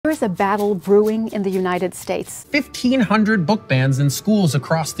triggers a battle brewing in the United States. 1,500 book bans in schools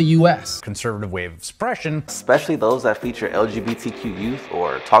across the U.S. Conservative wave of suppression. Especially those that feature LGBTQ youth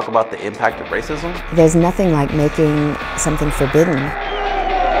or talk about the impact of racism. There's nothing like making something forbidden.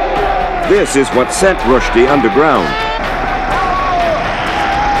 This is what sent Rushdie underground.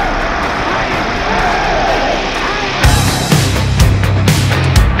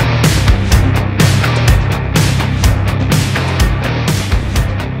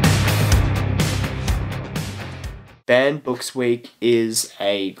 Banned Books Week is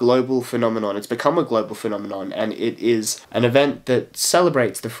a global phenomenon. It's become a global phenomenon, and it is an event that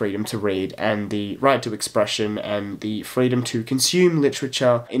celebrates the freedom to read and the right to expression and the freedom to consume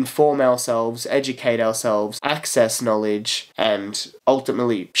literature, inform ourselves, educate ourselves, access knowledge, and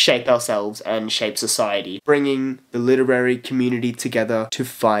ultimately shape ourselves and shape society, bringing the literary community together to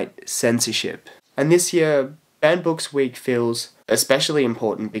fight censorship. And this year, Banned Books Week feels especially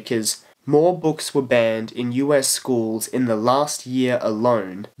important because more books were banned in US schools in the last year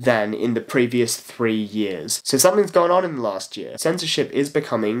alone than in the previous 3 years. So something's going on in the last year. Censorship is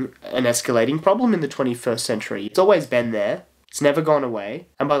becoming an escalating problem in the 21st century. It's always been there. It's never gone away,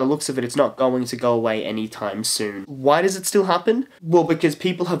 and by the looks of it, it's not going to go away anytime soon. Why does it still happen? Well, because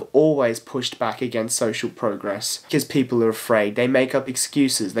people have always pushed back against social progress. Because people are afraid. They make up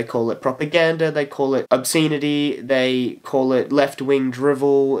excuses. They call it propaganda, they call it obscenity, they call it left-wing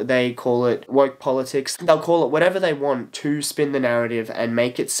drivel, they call it woke politics. They'll call it whatever they want to spin the narrative and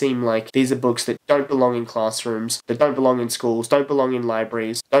make it seem like these are books that don't belong in classrooms, that don't belong in schools, don't belong in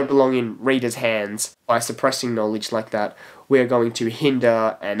libraries, don't belong in readers' hands. By suppressing knowledge like that, we are going to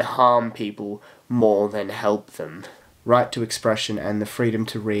hinder and harm people more than help them. Right to expression and the freedom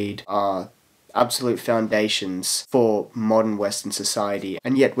to read are absolute foundations for modern Western society,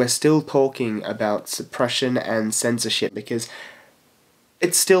 and yet we're still talking about suppression and censorship because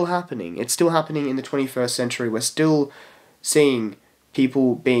it's still happening. It's still happening in the 21st century. We're still seeing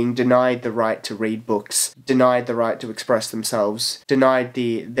people being denied the right to read books, denied the right to express themselves, denied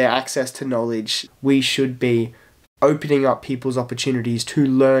their access to knowledge. We should be opening up people's opportunities to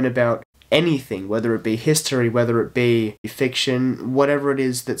learn about anything, whether it be history, whether it be fiction, whatever it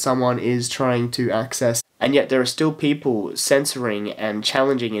is that someone is trying to access. And yet there are still people censoring and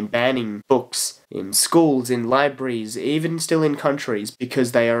challenging and banning books in schools, in libraries, even still in countries,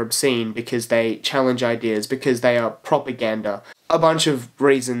 because they are obscene, because they challenge ideas, because they are propaganda. A bunch of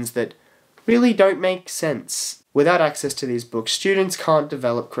reasons that really don't make sense. Without access to these books, students can't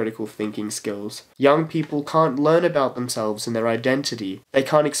develop critical thinking skills. Young people can't learn about themselves and their identity. They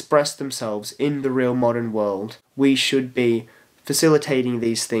can't express themselves in the real modern world. We should be facilitating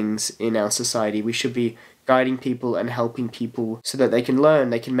these things in our society. We should be guiding people and helping people so that they can learn,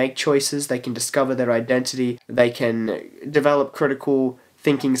 they can make choices, they can discover their identity, they can develop critical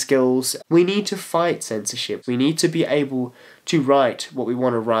thinking skills. We need to fight censorship. We need to be able to write what we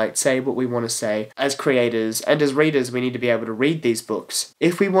want to write, say what we want to say. As creators and as readers, we need to be able to read these books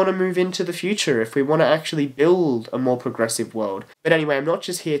if we want to move into the future, if we want to actually build a more progressive world. But anyway, I'm not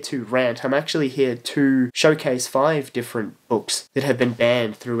just here to rant, I'm actually here to showcase 5 different books that have been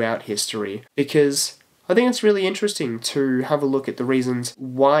banned throughout history, because I think it's really interesting to have a look at the reasons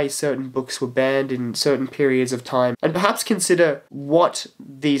why certain books were banned in certain periods of time, and perhaps consider what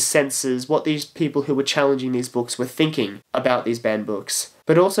these censors, what these people who were challenging these books were thinking about these banned books.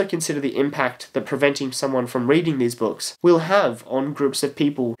 But also consider the impact that preventing someone from reading these books will have on groups of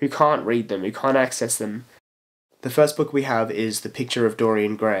people who can't read them, who can't access them. The first book we have is The Picture of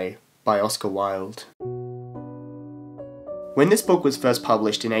Dorian Gray by Oscar Wilde. When this book was first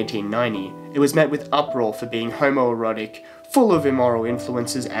published in 1890, it was met with uproar for being homoerotic, full of immoral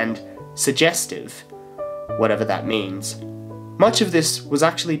influences, and suggestive, whatever that means. Much of this was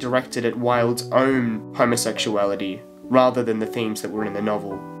actually directed at Wilde's own homosexuality, rather than the themes that were in the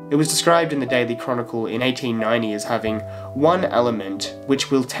novel. It was described in the Daily Chronicle in 1890 as having one element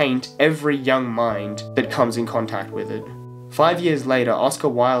which will taint every young mind that comes in contact with it. 5 years later, Oscar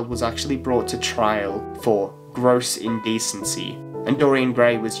Wilde was actually brought to trial for gross indecency, and Dorian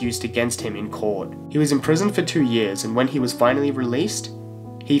Gray was used against him in court. He was imprisoned for 2 years, and when he was finally released,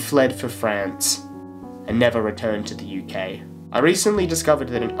 he fled for France and never returned to the UK. I recently discovered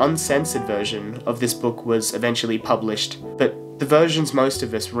that an uncensored version of this book was eventually published, but the versions most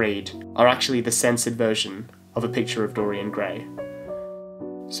of us read are actually the censored version of A Picture of Dorian Gray.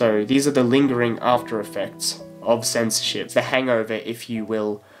 So these are the lingering after effects of censorship, the hangover, if you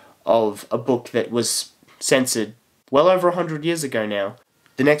will, of a book that was censored well over 100 years ago now.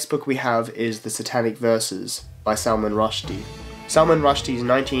 The next book we have is The Satanic Verses by Salman Rushdie. Salman Rushdie's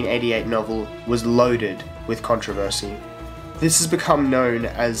 1988 novel was loaded with controversy. This has become known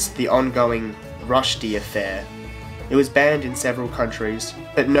as the ongoing Rushdie affair. It was banned in several countries,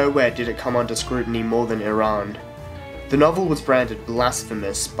 but nowhere did it come under scrutiny more than Iran. The novel was branded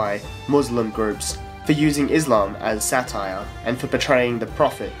blasphemous by Muslim groups for using Islam as satire and for portraying the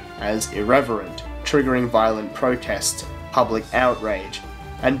Prophet as irreverent, triggering violent protests, public outrage,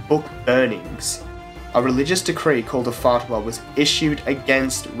 and book burnings. A religious decree called a fatwa was issued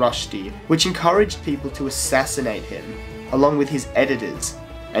against Rushdie, which encouraged people to assassinate him, along with his editors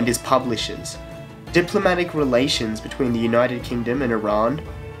and his publishers. Diplomatic relations between the United Kingdom and Iran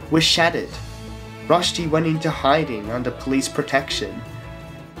were shattered. Rushdie went into hiding under police protection.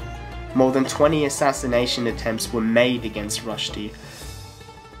 More than 20 assassination attempts were made against Rushdie,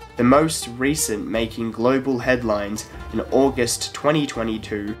 the most recent making global headlines in August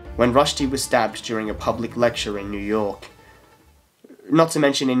 2022 when Rushdie was stabbed during a public lecture in New York. Not to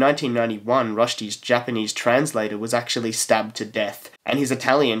mention, in 1991, Rushdie's Japanese translator was actually stabbed to death, and his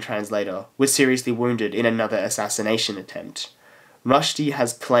Italian translator was seriously wounded in another assassination attempt. Rushdie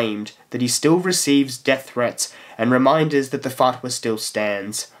has claimed that he still receives death threats and reminders that the fatwa still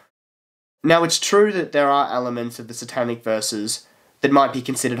stands. Now, it's true that there are elements of the satanic verses that might be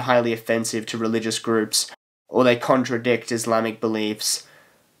considered highly offensive to religious groups, or they contradict Islamic beliefs.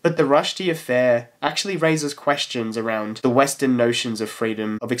 But the Rushdie affair actually raises questions around the Western notions of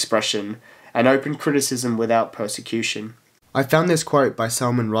freedom of expression and open criticism without persecution. I found this quote by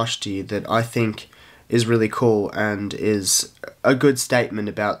Salman Rushdie that I think is really cool and is a good statement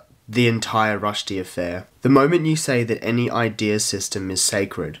about the entire Rushdie affair. The moment you say that any idea system is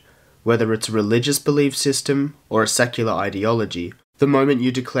sacred, whether it's a religious belief system or a secular ideology, the moment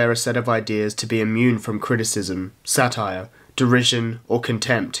you declare a set of ideas to be immune from criticism, satire, derision, or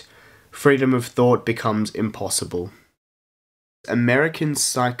contempt, freedom of thought becomes impossible. American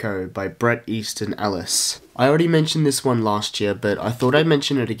Psycho by Bret Easton Ellis. I already mentioned this one last year, but I thought I'd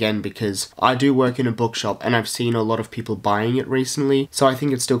mention it again because I do work in a bookshop and I've seen a lot of people buying it recently, so I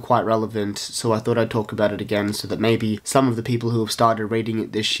think it's still quite relevant, so I thought I'd talk about it again so that maybe some of the people who have started reading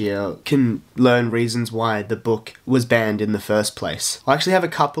it this year can learn reasons why the book was banned in the first place. I actually have a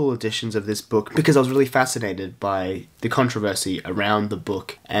couple editions of this book because I was really fascinated by the controversy around the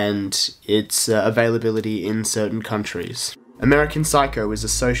book and its availability in certain countries. American Psycho is a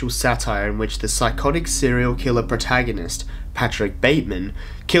social satire in which the psychotic serial killer protagonist, Patrick Bateman,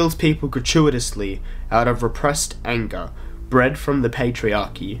 kills people gratuitously out of repressed anger, bred from the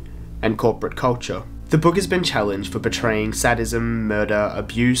patriarchy and corporate culture. The book has been challenged for portraying sadism, murder,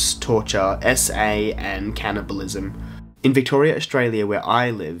 abuse, torture, SA, and cannibalism. In Victoria, Australia, where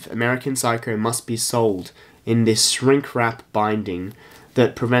I live, American Psycho must be sold in this shrink-wrap binding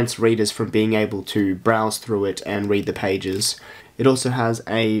that prevents readers from being able to browse through it and read the pages. It also has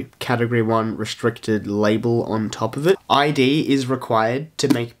a Category 1 restricted label on top of it. ID is required to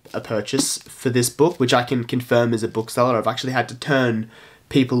make a purchase for this book, which I can confirm as a bookseller. I've actually had to turn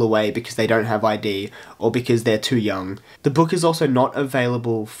people away because they don't have ID or because they're too young. The book is also not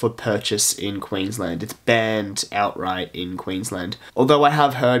available for purchase in Queensland. It's banned outright in Queensland. Although I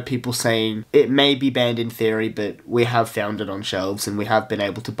have heard people saying it may be banned in theory, but we have found it on shelves and we have been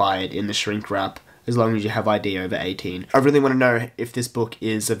able to buy it in the shrink wrap as long as you have ID over 18. I really want to know if this book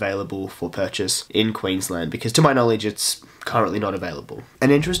is available for purchase in Queensland because to my knowledge it's currently not available.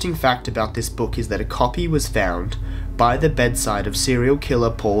 An interesting fact about this book is that a copy was found by the bedside of serial killer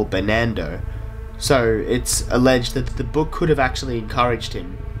Paul Bernardo. So it's alleged that the book could have actually encouraged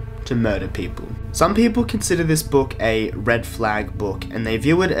him to murder people. Some people consider this book a red flag book and they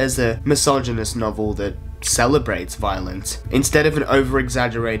view it as a misogynist novel that celebrates violence instead of an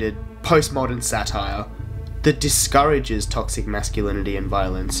over-exaggerated postmodern satire that discourages toxic masculinity and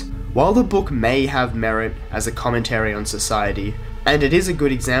violence. While the book may have merit as a commentary on society, and it is a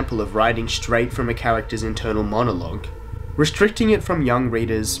good example of writing straight from a character's internal monologue, restricting it from young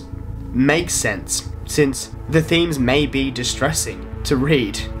readers makes sense, since the themes may be distressing to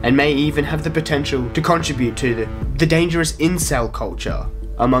read, and may even have the potential to contribute to the dangerous incel culture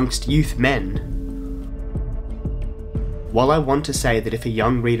amongst youth men. While I want to say that if a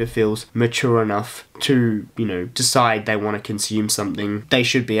young reader feels mature enough to, decide they want to consume something, they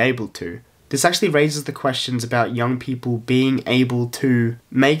should be able to, this actually raises the questions about young people being able to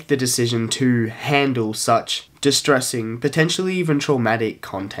make the decision to handle such distressing, potentially even traumatic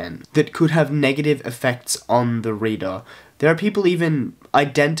content that could have negative effects on the reader. There are people even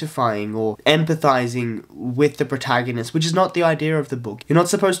identifying or empathizing with the protagonist, which is not the idea of the book. You're not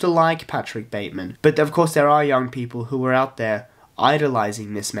supposed to like Patrick Bateman. But of course there are young people who are out there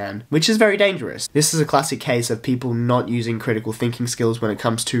idolizing this man, which is very dangerous. This is a classic case of people not using critical thinking skills when it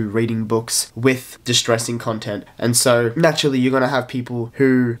comes to reading books with distressing content. And so naturally you're going to have people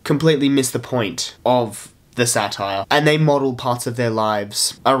who completely miss the point of the satire, and they model parts of their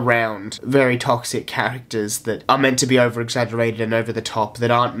lives around very toxic characters that are meant to be over-exaggerated and over the top,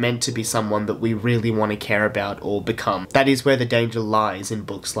 that aren't meant to be someone that we really want to care about or become. That is where the danger lies in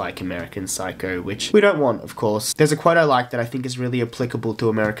books like American Psycho, which we don't want, of course. There's a quote I like that I think is really applicable to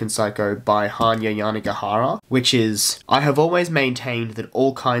American Psycho by Hanya Yanagihara, which is, "I have always maintained that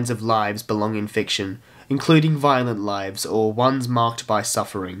all kinds of lives belong in fiction, including violent lives or ones marked by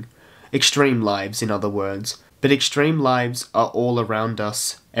suffering. Extreme lives, in other words. But extreme lives are all around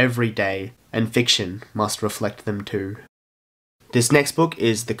us, every day, and fiction must reflect them too." This next book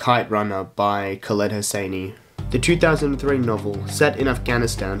is The Kite Runner by Khaled Hosseini. The 2003 novel, set in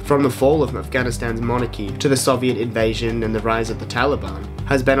Afghanistan from the fall of Afghanistan's monarchy to the Soviet invasion and the rise of the Taliban,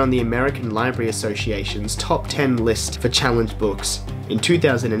 has been on the American Library Association's top 10 list for challenge books in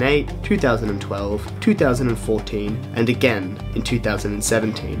 2008, 2012, 2014, and again in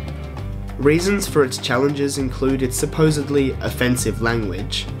 2017. Reasons for its challenges include its supposedly offensive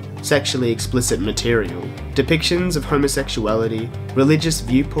language, sexually explicit material, depictions of homosexuality, religious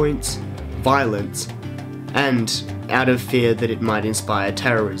viewpoints, violence, and out of fear that it might inspire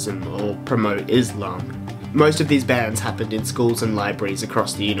terrorism or promote Islam. Most of these bans happened in schools and libraries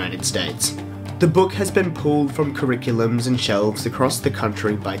across the United States. The book has been pulled from curriculums and shelves across the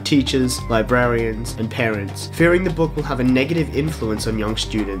country by teachers, librarians, and parents, fearing the book will have a negative influence on young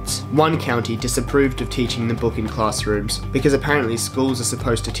students. One county disapproved of teaching the book in classrooms because apparently schools are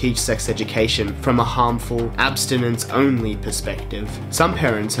supposed to teach sex education from a harmful, abstinence-only perspective. Some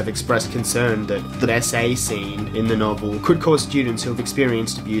parents have expressed concern that the SA scene in the novel could cause students who have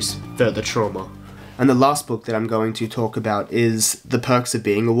experienced abuse further trauma. And the last book that I'm going to talk about is The Perks of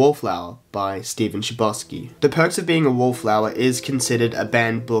Being a Wallflower by Stephen Chbosky. The Perks of Being a Wallflower is considered a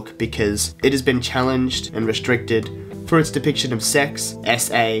banned book because it has been challenged and restricted for its depiction of sex,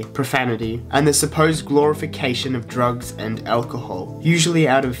 SA, profanity, and the supposed glorification of drugs and alcohol, usually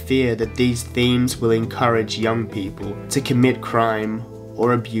out of fear that these themes will encourage young people to commit crime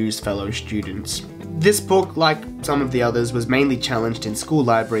or abuse fellow students. This book, like some of the others, was mainly challenged in school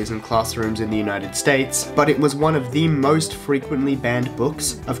libraries and classrooms in the United States, but it was one of the most frequently banned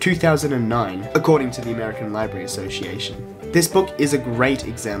books of 2009, according to the American Library Association. This book is a great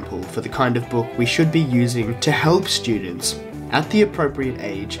example for the kind of book we should be using to help students, at the appropriate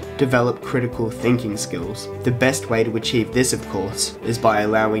age, develop critical thinking skills. The best way to achieve this, of course, is by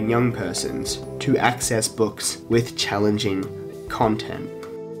allowing young persons to access books with challenging content.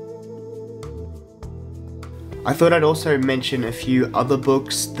 I thought I'd also mention a few other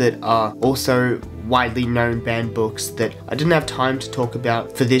books that are also widely known banned books that I didn't have time to talk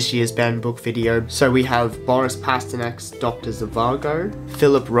about for this year's banned book video. So we have Boris Pasternak's Dr. Zhivago,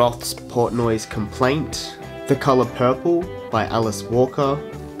 Philip Roth's Portnoy's Complaint, The Color Purple by Alice Walker,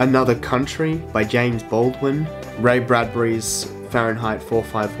 Another Country by James Baldwin, Ray Bradbury's Fahrenheit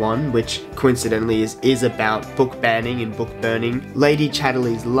 451, which coincidentally is about book banning and book burning, Lady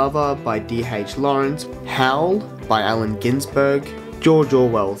Chatterley's Lover by D.H. Lawrence, Howl by Allen Ginsberg, George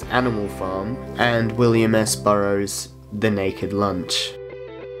Orwell's Animal Farm, and William S. Burroughs' The Naked Lunch.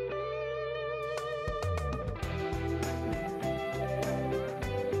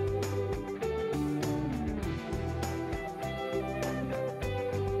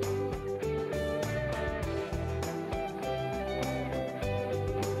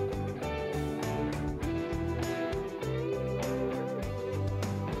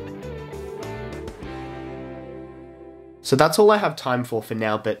 So that's all I have time for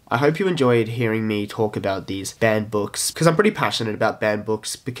now, but I hope you enjoyed hearing me talk about these banned books, because I'm pretty passionate about banned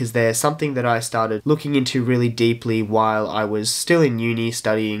books, because they're something that I started looking into really deeply while I was still in uni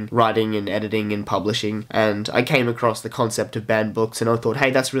studying writing and editing and publishing, and I came across the concept of banned books and I thought,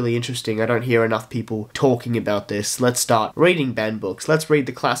 hey, that's really interesting, I don't hear enough people talking about this, let's start reading banned books, let's read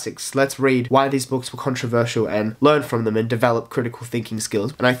the classics, let's read why these books were controversial and learn from them and develop critical thinking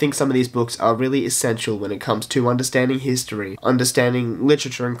skills. And I think some of these books are really essential when it comes to understanding history, understanding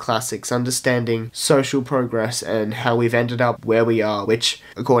literature and classics, understanding social progress and how we've ended up where we are, which,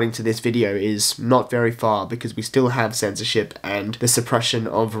 according to this video, is not very far because we still have censorship and the suppression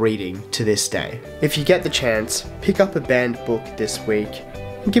of reading to this day. If you get the chance, pick up a banned book this week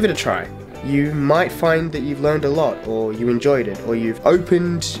and give it a try. You might find that you've learned a lot, or you enjoyed it, or you've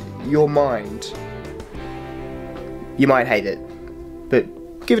opened your mind. You might hate it, but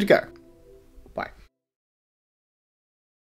give it a go.